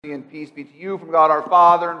And peace be to you from God our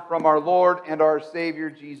Father and from our Lord and our Savior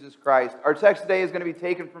Jesus Christ. Our text today is going to be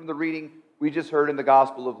taken from the reading we just heard in the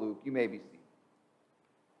Gospel of Luke. You may be seated.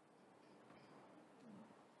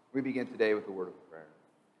 We begin today with the word of prayer.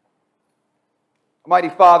 Almighty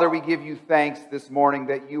Father, we give you thanks this morning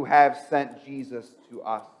that you have sent Jesus to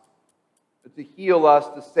us, to heal us,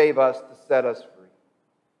 to save us, to set us free.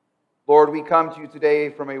 Lord, we come to you today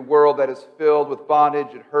from a world that is filled with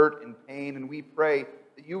bondage and hurt and pain, and we pray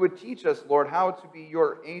that you would teach us, Lord, how to be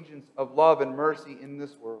your agents of love and mercy in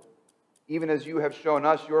this world, even as you have shown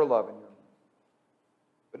us your love and your mercy.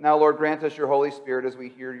 But now, Lord, grant us your Holy Spirit as we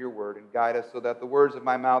hear your word and guide us so that the words of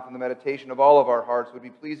my mouth and the meditation of all of our hearts would be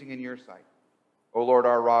pleasing in your sight. O Lord,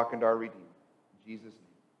 our rock and our redeemer. In Jesus'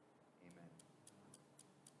 name, amen.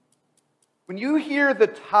 When you hear the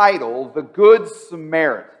title, The Good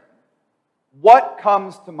Samaritan, what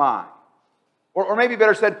comes to mind? Or maybe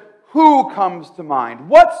better said, who comes to mind?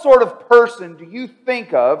 What sort of person do you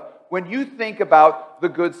think of when you think about the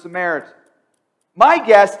Good Samaritan? My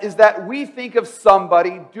guess is that we think of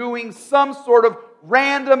somebody doing some sort of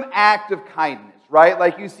random act of kindness, right?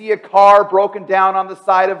 Like you see a car broken down on the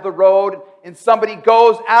side of the road and somebody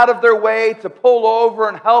goes out of their way to pull over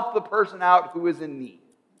and help the person out who is in need.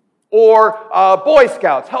 Or Boy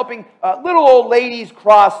Scouts helping little old ladies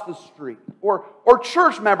cross the street. Or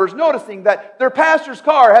church members noticing that their pastor's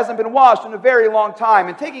car hasn't been washed in a very long time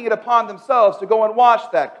and taking it upon themselves to go and wash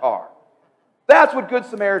that car. That's what Good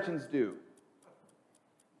Samaritans do.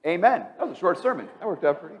 Amen. That was a short sermon. That worked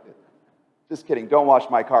out pretty good. Just kidding. Don't wash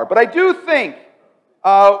my car. But I do think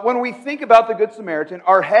when we think about the Good Samaritan,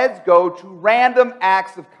 our heads go to random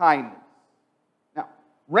acts of kindness. Now,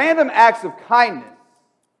 random acts of kindness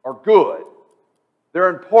are good. They're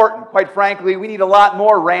important. Quite frankly, we need a lot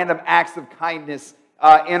more random acts of kindness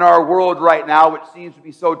in our world right now, which seems to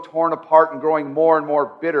be so torn apart and growing more and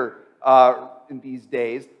more bitter in these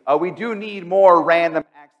days. We do need more random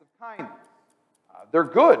acts of kindness. They're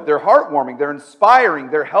good. They're heartwarming. They're inspiring.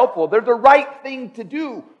 They're helpful. They're the right thing to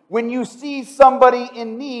do. When you see somebody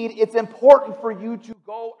in need, it's important for you to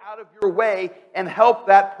go out of your way and help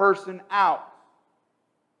that person out.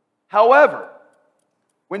 However,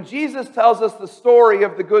 when Jesus tells us the story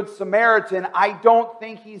of the Good Samaritan, I don't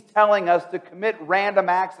think he's telling us to commit random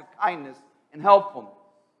acts of kindness and helpfulness.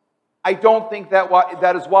 I don't think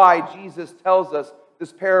that is why Jesus tells us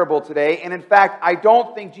this parable today. And in fact, I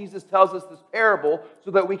don't think Jesus tells us this parable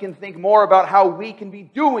so that we can think more about how we can be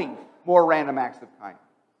doing more random acts of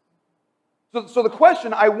kindness. So the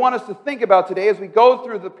question I want us to think about today as we go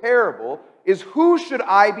through the parable is, who should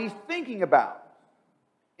I be thinking about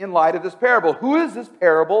in light of this parable? Who does this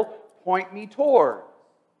parable point me toward?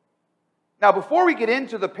 Now, before we get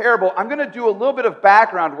into the parable, I'm going to do a little bit of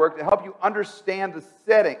background work to help you understand the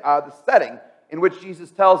setting in which Jesus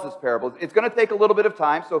tells this parable. It's going to take a little bit of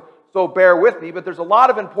time, so bear with me, but there's a lot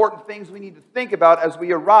of important things we need to think about as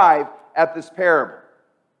we arrive at this parable.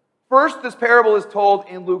 First, this parable is told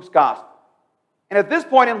in Luke's Gospel. And at this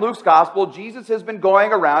point in Luke's Gospel, Jesus has been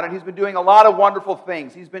going around and he's been doing a lot of wonderful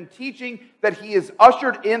things. He's been teaching that he has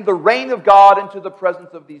ushered in the reign of God into the presence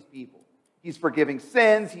of these people. He's forgiving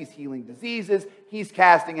sins, he's healing diseases, he's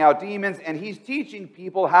casting out demons, and he's teaching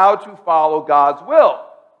people how to follow God's will.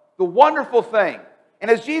 The wonderful thing.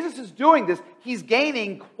 And as Jesus is doing this, he's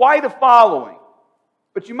gaining quite a following.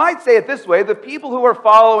 But you might say it this way: the people who are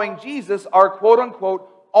following Jesus are, quote unquote,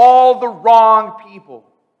 all the wrong people.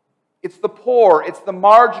 It's the poor, it's the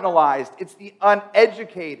marginalized, it's the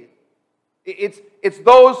uneducated. It's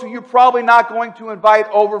those who you're probably not going to invite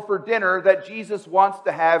over for dinner that Jesus wants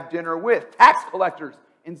to have dinner with. Tax collectors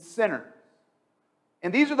and sinners.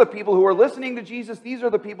 And these are the people who are listening to Jesus. These are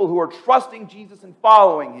the people who are trusting Jesus and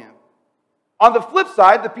following him. On the flip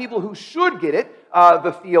side, the people who should get it,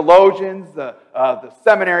 the theologians, the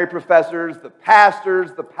seminary professors, the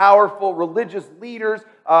pastors, the powerful religious leaders,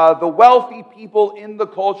 the wealthy people in the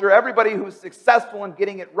culture, everybody who is successful in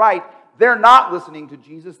getting it right, they're not listening to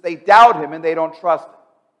Jesus. They doubt him and they don't trust him.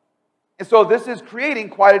 And so this is creating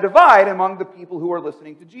quite a divide among the people who are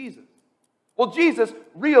listening to Jesus. Well, Jesus,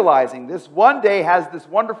 realizing this, one day has this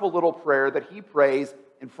wonderful little prayer that he prays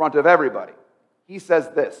in front of everybody. He says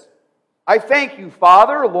this: I thank you,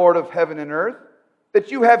 Father, Lord of heaven and earth,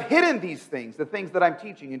 that you have hidden these things, the things that I'm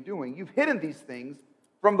teaching and doing. You've hidden these things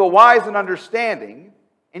from the wise and understanding,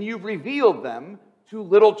 and you've revealed them to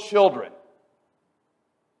little children.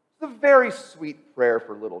 It's a very sweet prayer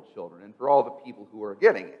for little children and for all the people who are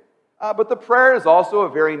getting it. But the prayer is also a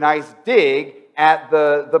very nice dig at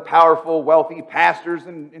the powerful, wealthy pastors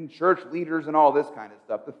and church leaders and all this kind of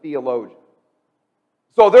stuff, the theologians.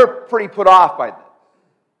 So they're pretty put off by this.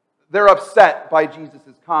 they're upset by Jesus'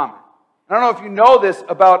 comment. I don't know if you know this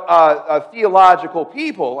about theological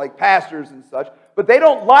people, like pastors and such, but they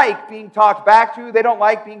don't like being talked back to. They don't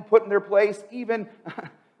like being put in their place, even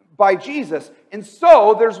by Jesus. And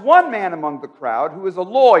so there's one man among the crowd who is a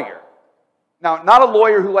lawyer. Now, not a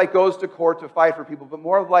lawyer who goes to court to fight for people, but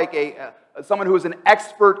more of like someone who is an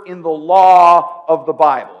expert in the law of the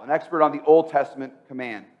Bible, an expert on the Old Testament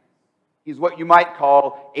command. He's what you might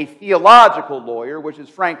call a theological lawyer, which is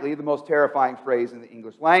frankly the most terrifying phrase in the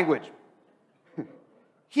English language.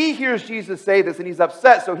 He hears Jesus say this and he's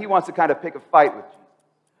upset, so he wants to kind of pick a fight with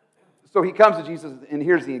Jesus. So he comes to Jesus and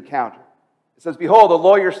here's the encounter. It says, "Behold, a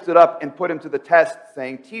lawyer stood up and put him to the test,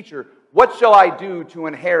 saying, 'Teacher, what shall I do to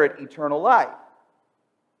inherit eternal life?'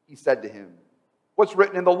 He said to him, 'What's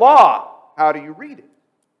written in the law? How do you read it?'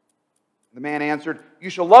 The man answered, 'You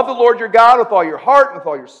shall love the Lord your God with all your heart, and with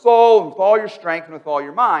all your soul, and with all your strength, and with all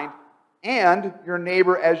your mind, and your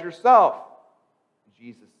neighbor as yourself.'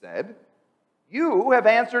 Jesus said, 'You have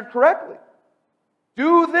answered correctly.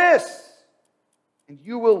 Do this, and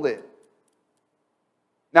you will live.'"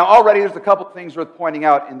 Now, already there's a couple things worth pointing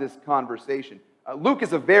out in this conversation. Luke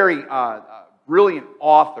is a very brilliant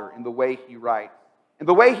author in the way he writes. And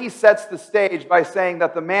the way he sets the stage by saying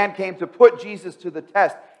that the man came to put Jesus to the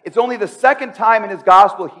test. It's only the second time in his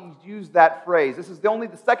gospel he's used that phrase. This is only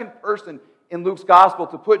the second person in Luke's gospel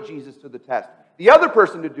to put Jesus to the test. The other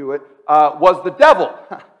person to do it was the devil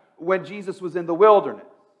when Jesus was in the wilderness.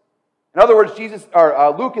 In other words,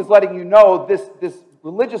 Luke is letting you know this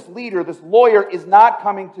religious leader, this lawyer, is not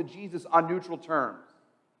coming to Jesus on neutral terms.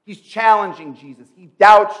 He's challenging Jesus. He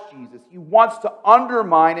doubts Jesus. He wants to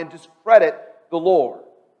undermine and discredit the Lord.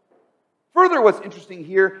 Further, what's interesting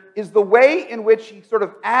here is the way in which he sort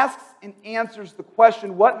of asks and answers the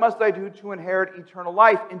question, "What must I do to inherit eternal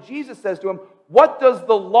life?" And Jesus says to him, "What does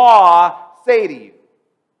the law say to you?"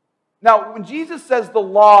 Now, when Jesus says the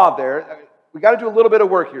law there, we got to do a little bit of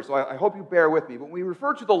work here, so I hope you bear with me. But when we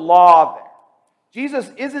refer to the law there,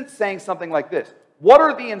 Jesus isn't saying something like this: "What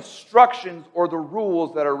are the instructions or the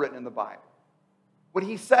rules that are written in the Bible?" When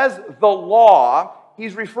he says the law,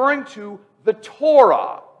 he's referring to the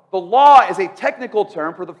Torah. The law is a technical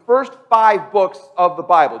term for the first 5 books of the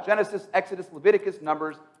Bible: Genesis, Exodus, Leviticus,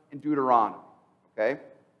 Numbers, and Deuteronomy. Okay?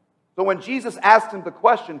 So when Jesus asks him the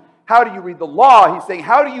question, "How do you read the law?" he's saying,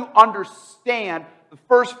 "How do you understand the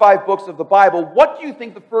first 5 books of the Bible? What do you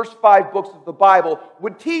think the first 5 books of the Bible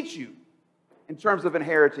would teach you in terms of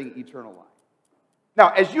inheriting eternal life?" Now,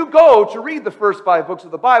 as you go to read the first 5 books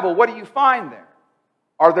of the Bible, what do you find there?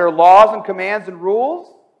 Are there laws and commands and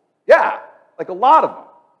rules? Yeah, like a lot of them.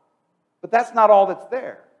 But that's not all that's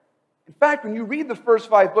there. In fact, when you read the first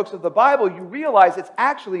 5 books of the Bible, you realize it's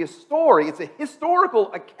actually a story. It's a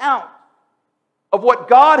historical account of what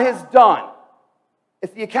God has done.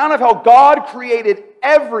 It's the account of how God created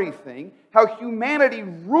everything, how humanity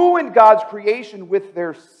ruined God's creation with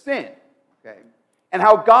their sin, okay? And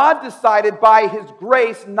how God decided by His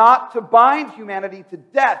grace not to bind humanity to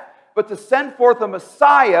death, but to send forth a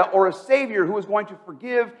Messiah or a Savior who is going to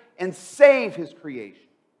forgive and save His creation.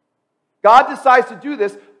 God decides to do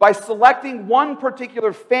this by selecting one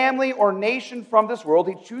particular family or nation from this world.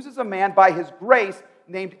 He chooses a man by His grace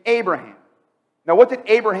named Abraham. Now, what did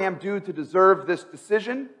Abraham do to deserve this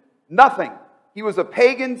decision? Nothing. He was a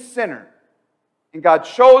pagan sinner. And God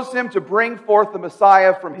chose him to bring forth the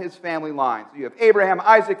Messiah from his family line. So you have Abraham,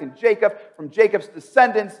 Isaac, and Jacob. From Jacob's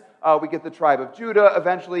descendants, we get the tribe of Judah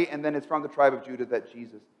eventually, and then it's from the tribe of Judah that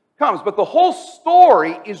Jesus comes. But the whole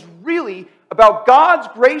story is really about God's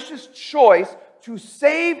gracious choice to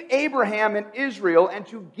save Abraham and Israel and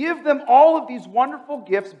to give them all of these wonderful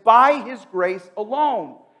gifts by His grace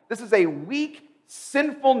alone. This is a weak,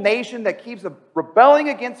 sinful nation that keeps rebelling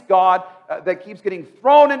against God, that keeps getting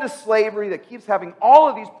thrown into slavery, that keeps having all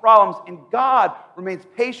of these problems, and God remains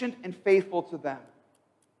patient and faithful to them.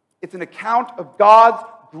 It's an account of God's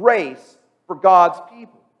grace for God's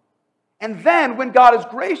people. And then, when God is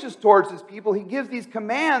gracious towards His people, He gives these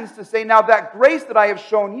commands to say, now that grace that I have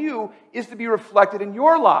shown you is to be reflected in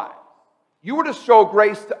your lives. You were to show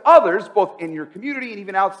grace to others, both in your community and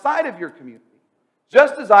even outside of your community,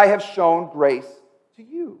 just as I have shown grace to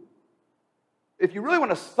you. If you really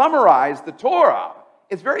want to summarize the Torah,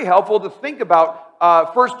 it's very helpful to think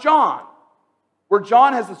about 1 John, where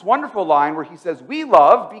John has this wonderful line where he says, we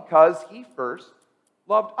love because He first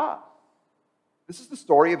loved us. This is the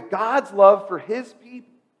story of God's love for His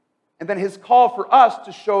people, and then His call for us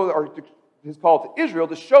to show, or His call to Israel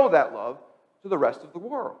to show that love to the rest of the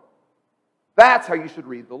world. That's how you should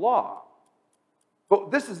read the law.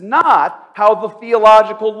 But this is not how the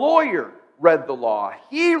theological lawyer read the law.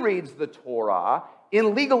 He reads the Torah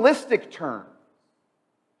in legalistic terms.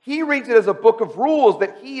 He reads it as a book of rules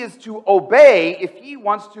that he is to obey if he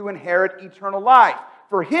wants to inherit eternal life.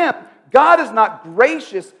 For him, God is not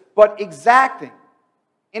gracious but exacting.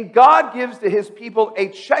 And God gives to his people a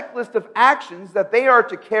checklist of actions that they are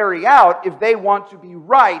to carry out if they want to be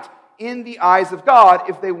right in the eyes of God,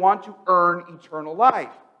 if they want to earn eternal life.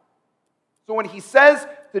 So when he says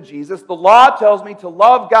to Jesus, the law tells me to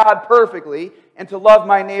love God perfectly and to love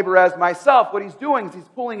my neighbor as myself, what he's doing is he's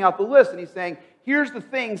pulling out the list and he's saying, here's the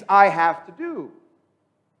things I have to do.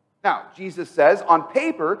 Now, Jesus says, on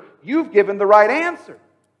paper, you've given the right answer.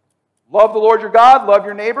 Love the Lord your God, love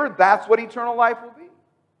your neighbor, that's what eternal life will be.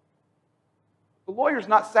 The lawyer's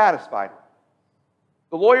not satisfied.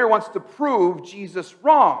 The lawyer wants to prove Jesus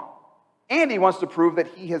wrong, and he wants to prove that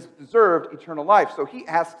he has deserved eternal life. So he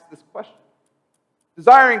asks this question.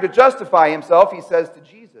 Desiring to justify himself, he says to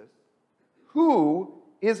Jesus, who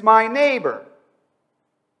is my neighbor?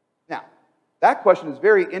 Now, that question is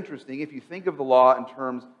very interesting if you think of the law in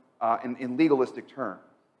terms, in legalistic terms.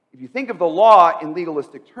 If you think of the law in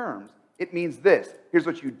legalistic terms, it means this. Here's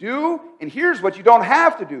what you do, and here's what you don't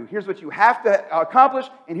have to do. Here's what you have to accomplish,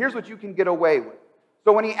 and here's what you can get away with.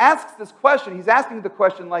 So when he asks this question, he's asking the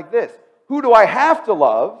question like this. Who do I have to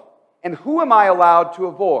love, and who am I allowed to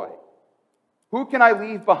avoid? Who can I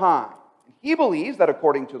leave behind? And he believes that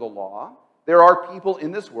according to the law, there are people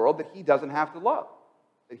in this world that he doesn't have to love,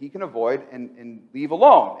 that he can avoid and leave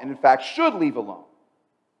alone, and in fact should leave alone.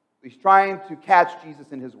 He's trying to catch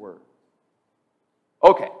Jesus in his word.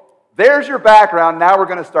 Okay, there's your background. Now we're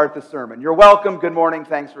going to start the sermon. You're welcome. Good morning.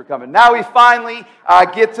 Thanks for coming. Now we finally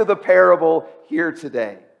get to the parable here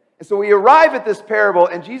today. And so we arrive at this parable,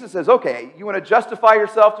 and Jesus says, okay, you want to justify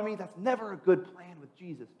yourself to me? That's never a good plan with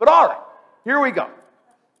Jesus. But all right, here we go.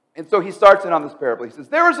 And so he starts in on this parable. He says,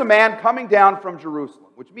 there was a man coming down from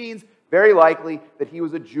Jerusalem, which means very likely that he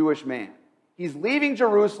was a Jewish man. He's leaving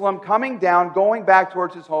Jerusalem, coming down, going back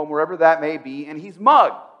towards his home, wherever that may be, and he's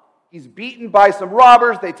mugged. He's beaten by some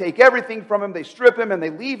robbers. They take everything from him. They strip him, and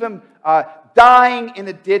they leave him dying in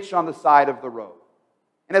a ditch on the side of the road.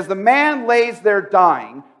 And as the man lays there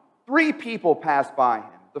dying, 3 people pass by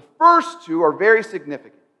him. The first 2 are very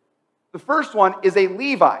significant. The first one is a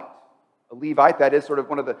Levite. A Levite, that is sort of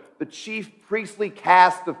one of the chief priestly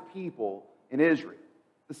caste of people in Israel.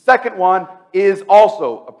 The second one is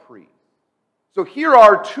also a priest. So here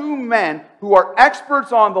are 2 men who are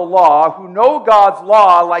experts on the law, who know God's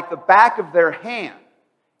law like the back of their hand,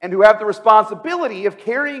 and who have the responsibility of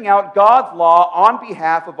carrying out God's law on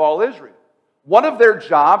behalf of all Israel. One of their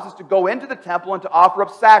jobs is to go into the temple and to offer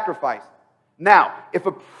up sacrifices. Now, if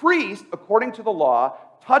a priest, according to the law,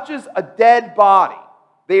 touches a dead body,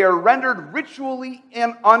 they are rendered ritually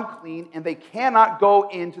unclean, and they cannot go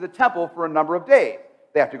into the temple for a number of days.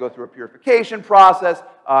 They have to go through a purification process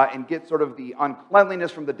and get sort of the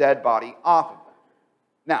uncleanliness from the dead body off of them.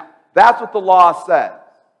 Now, that's what the law says.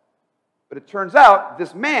 But it turns out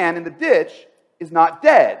this man in the ditch is not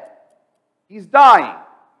dead. He's dying.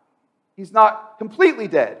 He's not completely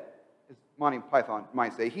dead, as Monty Python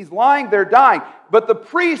might say. He's lying there dying. But the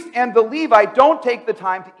priest and the Levite don't take the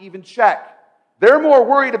time to even check. They're more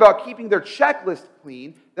worried about keeping their checklist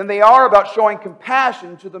clean than they are about showing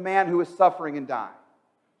compassion to the man who is suffering and dying.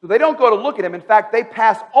 So they don't go to look at him. In fact, they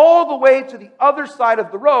pass all the way to the other side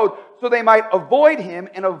of the road so they might avoid him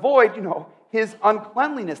and avoid, his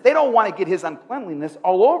uncleanliness. They don't want to get his uncleanliness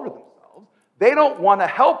all over themselves. They don't want to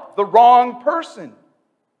help the wrong person.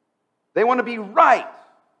 They want to be right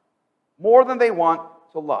more than they want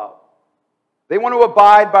to love. They want to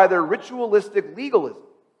abide by their ritualistic legalism.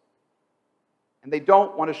 And they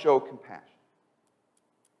don't want to show compassion.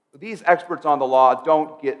 So these experts on the law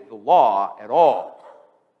don't get the law at all.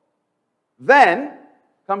 Then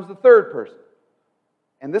comes the third person.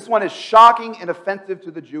 And this one is shocking and offensive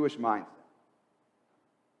to the Jewish mindset.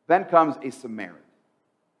 Then comes a Samaritan.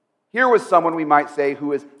 Here was someone, we might say,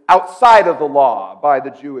 who is outside of the law by the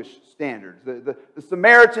Jewish standards. The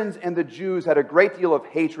Samaritans and the Jews had a great deal of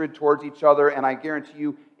hatred towards each other, and I guarantee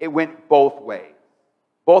you it went both ways.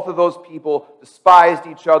 Both of those people despised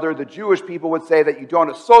each other. The Jewish people would say that you don't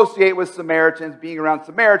associate with Samaritans. Being around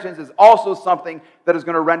Samaritans is also something that is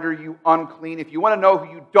going to render you unclean. If you want to know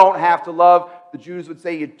who you don't have to love, the Jews would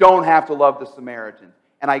say you don't have to love the Samaritans.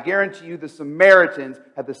 And I guarantee you the Samaritans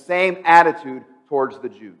had the same attitude towards the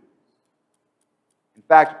Jews. In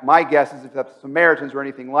fact, my guess is if the Samaritans were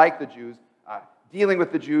anything like the Jews, dealing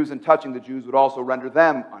with the Jews and touching the Jews would also render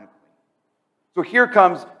them unclean. So here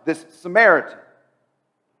comes this Samaritan.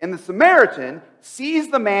 And the Samaritan sees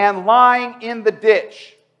the man lying in the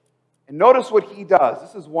ditch. And notice what he does.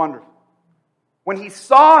 This is wonderful. When he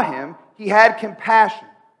saw him, he had compassion.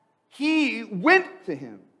 He went to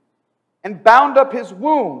him and bound up his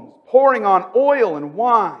wounds, pouring on oil and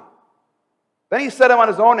wine. Then he set him on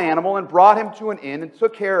his own animal and brought him to an inn and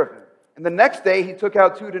took care of him. And the next day he took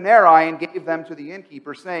out 2 denarii and gave them to the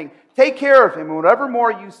innkeeper, saying, "Take care of him, and whatever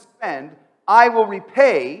more you spend, I will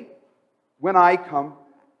repay when I come."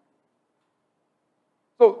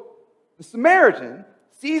 So the Samaritan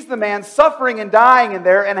sees the man suffering and dying in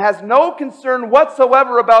there and has no concern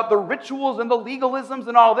whatsoever about the rituals and the legalisms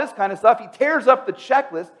and all this kind of stuff. He tears up the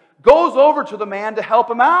checklist, goes over to the man to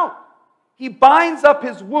help him out. He binds up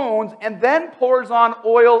his wounds and then pours on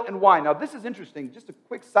oil and wine. Now, this is interesting. Just a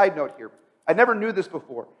quick side note here. I never knew this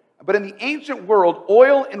before. But in the ancient world,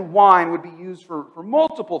 oil and wine would be used for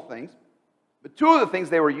multiple things. But 2 of the things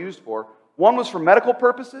they were used for, one was for medical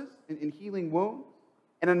purposes, in healing wounds.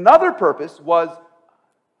 And another purpose was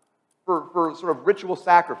for sort of ritual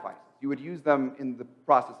sacrifices. You would use them in the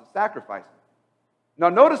process of sacrificing. Now,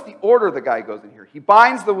 notice the order the guy goes in here. He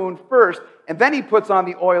binds the wound first, and then he puts on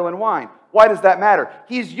the oil and wine. Why does that matter?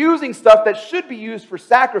 He's using stuff that should be used for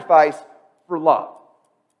sacrifice for love.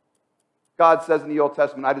 God says in the Old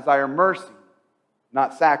Testament, "I desire mercy,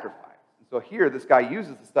 not sacrifice." And so here, this guy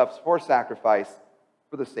uses the stuff for sacrifice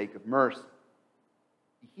for the sake of mercy.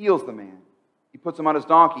 He heals the man. He puts him on his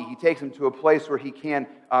donkey. He takes him to a place where he can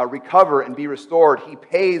recover and be restored. He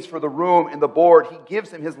pays for the room and the board. He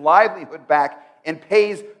gives him his livelihood back and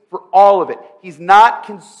pays for all of it. He's not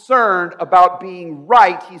concerned about being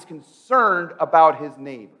right. He's concerned about his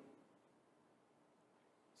neighbor.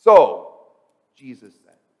 So, Jesus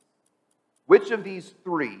said, which of these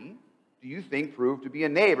 3 do you think proved to be a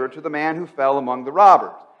neighbor to the man who fell among the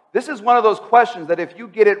robbers? This is one of those questions that if you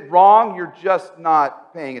get it wrong, you're just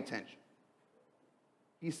not paying attention.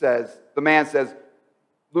 The man says,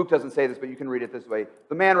 Luke doesn't say this, but you can read it this way.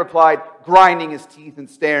 The man replied, grinding his teeth and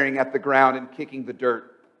staring at the ground and kicking the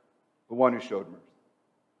dirt, the one who showed mercy.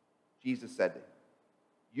 Jesus said to him,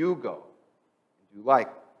 "You go and do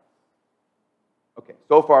likewise." Okay,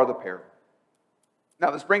 so far the parable.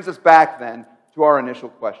 Now this brings us back then to our initial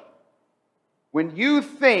question. When you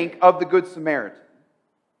think of the Good Samaritan,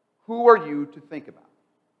 who are you to think about?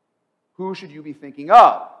 Who should you be thinking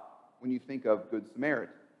of when you think of Good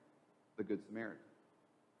Samaritan, the Good Samaritan?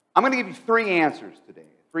 I'm going to give you 3 answers today,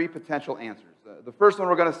 3 potential answers. The first one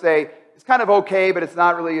we're going to say is kind of okay, but it's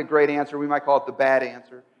not really a great answer. We might call it the bad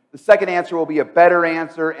answer. The second answer will be a better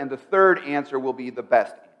answer, and the third answer will be the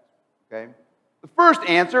best answer. Okay? The first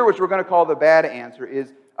answer, which we're going to call the bad answer,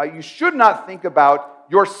 is you should not think about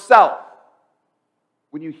yourself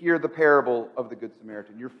when you hear the parable of the Good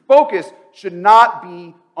Samaritan. Your focus should not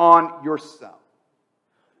be on yourself.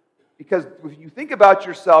 Because if you think about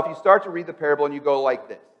yourself, you start to read the parable and you go like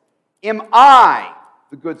this. Am I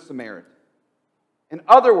the Good Samaritan? In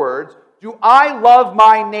other words, do I love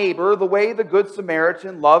my neighbor the way the Good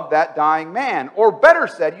Samaritan loved that dying man? Or better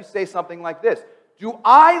said, you say something like this. Do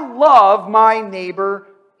I love my neighbor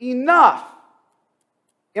enough?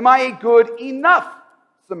 Am I a good enough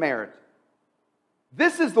Samaritan?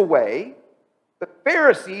 This is the way that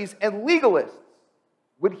Pharisees and legalists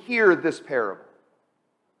would hear this parable,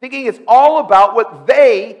 thinking it's all about what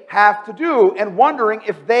they have to do and wondering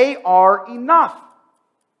if they are enough.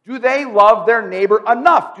 Do they love their neighbor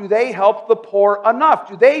enough? Do they help the poor enough?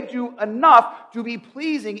 Do they do enough to be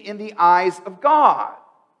pleasing in the eyes of God?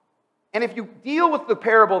 And if you deal with the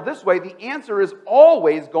parable this way, the answer is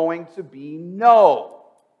always going to be no.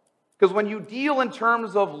 Because when you deal in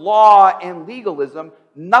terms of law and legalism,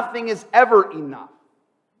 nothing is ever enough.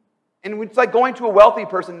 And it's like going to a wealthy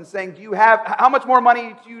person and saying, how much more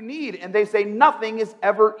money do you need? And they say, nothing is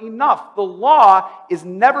ever enough. The law is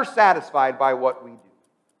never satisfied by what we do.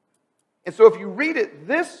 And so if you read it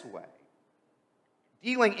this way,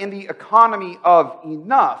 dealing in the economy of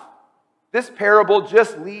enough, this parable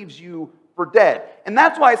just leaves you for dead. And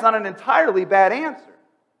that's why it's not an entirely bad answer.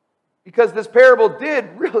 Because this parable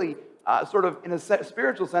did really, sort of in a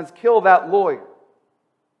spiritual sense, kill that lawyer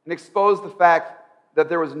and expose the fact that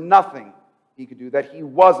there was nothing he could do, that he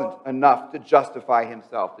wasn't enough to justify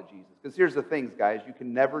himself to Jesus. Because here's the thing, guys, you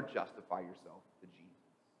can never justify yourself to Jesus.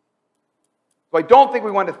 So I don't think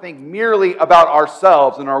we want to think merely about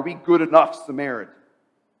ourselves and are we good enough Samaritans.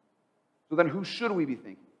 So then who should we be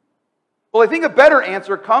thinking? Well, I think a better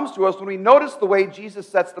answer comes to us when we notice the way Jesus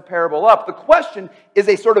sets the parable up. The question is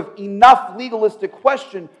a sort of enough legalistic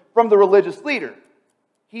question from the religious leader.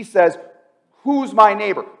 He says, who's my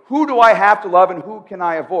neighbor? Who do I have to love and who can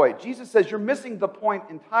I avoid? Jesus says you're missing the point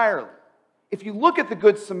entirely. If you look at the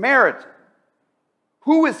Good Samaritan,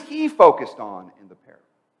 who is he focused on in the parable?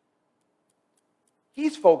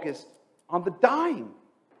 He's focused on the dying.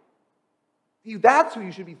 That's who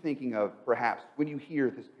you should be thinking of, perhaps, when you hear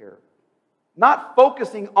this parable. Not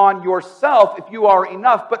focusing on yourself if you are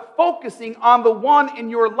enough, but focusing on the one in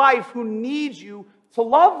your life who needs you to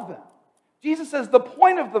love them. Jesus says the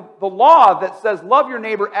point of the law that says love your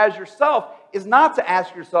neighbor as yourself is not to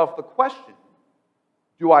ask yourself the question,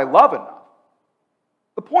 do I love enough?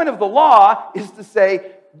 The point of the law is to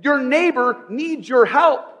say your neighbor needs your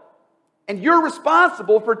help, and you're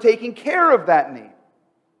responsible for taking care of that neighbor.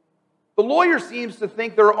 The lawyer seems to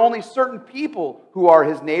think there are only certain people who are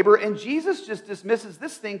his neighbor, and Jesus just dismisses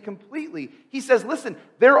this thing completely. He says, listen,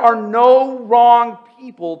 there are no wrong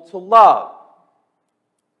people to love.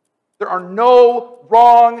 There are no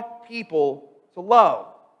wrong people to love.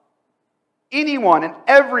 Anyone and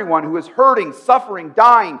everyone who is hurting, suffering,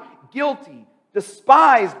 dying, guilty,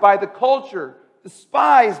 despised by the culture,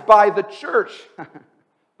 despised by the church,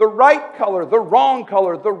 the right color, the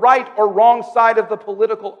right or wrong side of the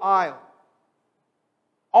political aisle.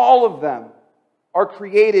 All of them are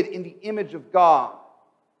created in the image of God.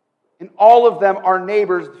 And all of them are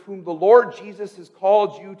neighbors whom the Lord Jesus has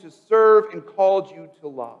called you to serve and called you to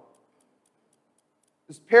love.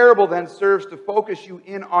 This parable then serves to focus you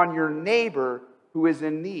in on your neighbor who is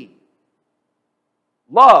in need.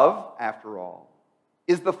 Love, after all,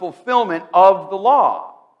 is the fulfillment of the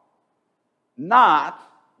law, not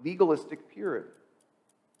legalistic purity.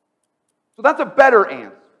 So that's a better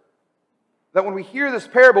answer. That when we hear this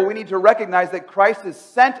parable, we need to recognize that Christ has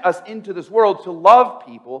sent us into this world to love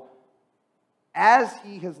people as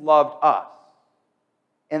He has loved us.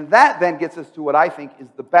 And that then gets us to what I think is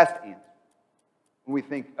the best answer when we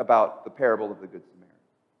think about the parable of the Good Samaritan.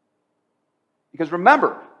 Because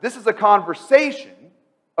remember, this is a conversation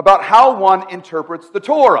about how one interprets the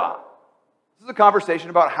Torah. This is a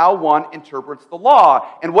conversation about how one interprets the law.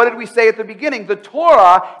 And what did we say at the beginning? The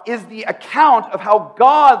Torah is the account of how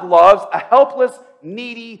God loves a helpless,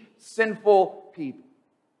 needy, sinful people.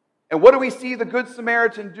 And what do we see the Good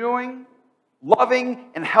Samaritan doing?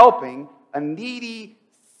 Loving and helping a needy,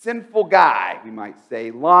 sinful guy, we might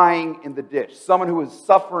say, lying in the ditch. Someone who is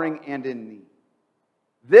suffering and in need.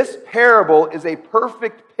 This parable is a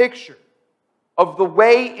perfect picture of the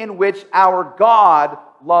way in which our God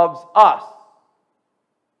loves us.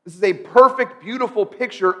 This is a perfect, beautiful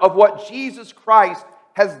picture of what Jesus Christ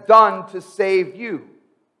has done to save you.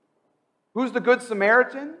 Who's the Good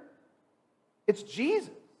Samaritan? It's Jesus.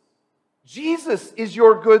 Jesus is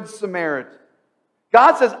your Good Samaritan.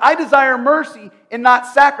 God says, I desire mercy and not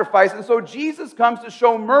sacrifice. And so Jesus comes to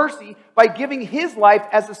show mercy by giving His life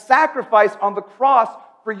as a sacrifice on the cross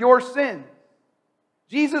for your sins.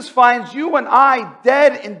 Jesus finds you and I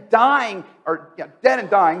dead and dying,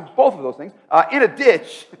 both of those things, in a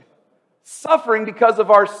ditch, suffering because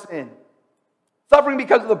of our sin, suffering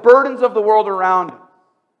because of the burdens of the world around us,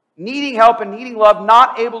 needing help and needing love,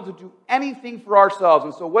 not able to do anything for ourselves.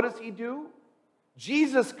 And so what does He do?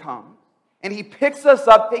 Jesus comes and He picks us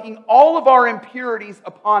up, taking all of our impurities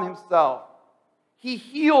upon Himself. He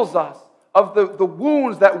heals us of the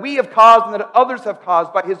wounds that we have caused and that others have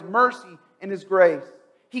caused by His mercy and His grace.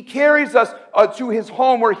 He carries us to His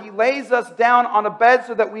home where He lays us down on a bed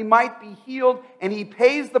so that we might be healed, and He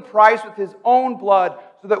pays the price with His own blood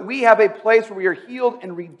so that we have a place where we are healed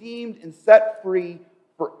and redeemed and set free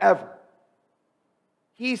forever.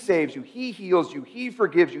 He saves you. He heals you. He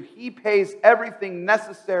forgives you. He pays everything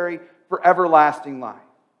necessary for everlasting life.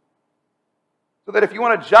 So that if you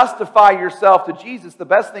want to justify yourself to Jesus, the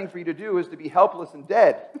best thing for you to do is to be helpless and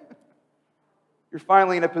dead. You're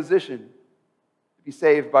finally in a position to be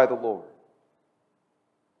saved by the Lord.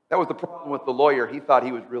 That was the problem with the lawyer. He thought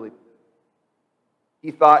he was really...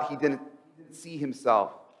 He thought he didn't see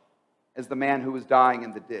himself as the man who was dying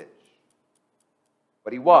in the ditch.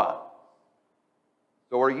 But he was.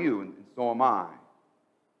 So are you, and so am I.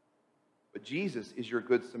 But Jesus is your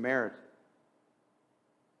Good Samaritan.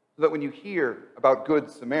 So that when you hear about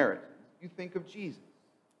Good Samaritans, you think of Jesus,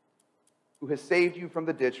 who has saved you from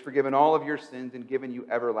the ditch, forgiven all of your sins, and given you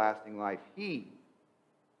everlasting life. He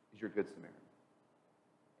is your Good Samaritan.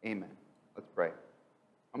 Amen. Let's pray.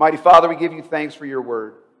 Almighty Father, we give you thanks for your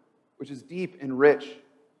word, which is deep and rich,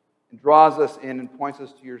 and draws us in and points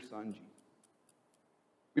us to your Son, Jesus.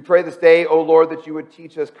 We pray this day, O Lord, that you would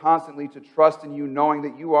teach us constantly to trust in you, knowing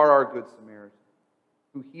that you are our Good Samaritan,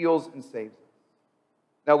 who heals and saves us.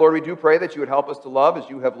 Now, Lord, we do pray that you would help us to love as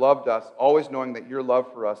you have loved us, always knowing that your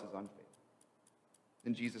love for us is unfailing.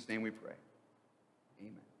 In Jesus' name we pray.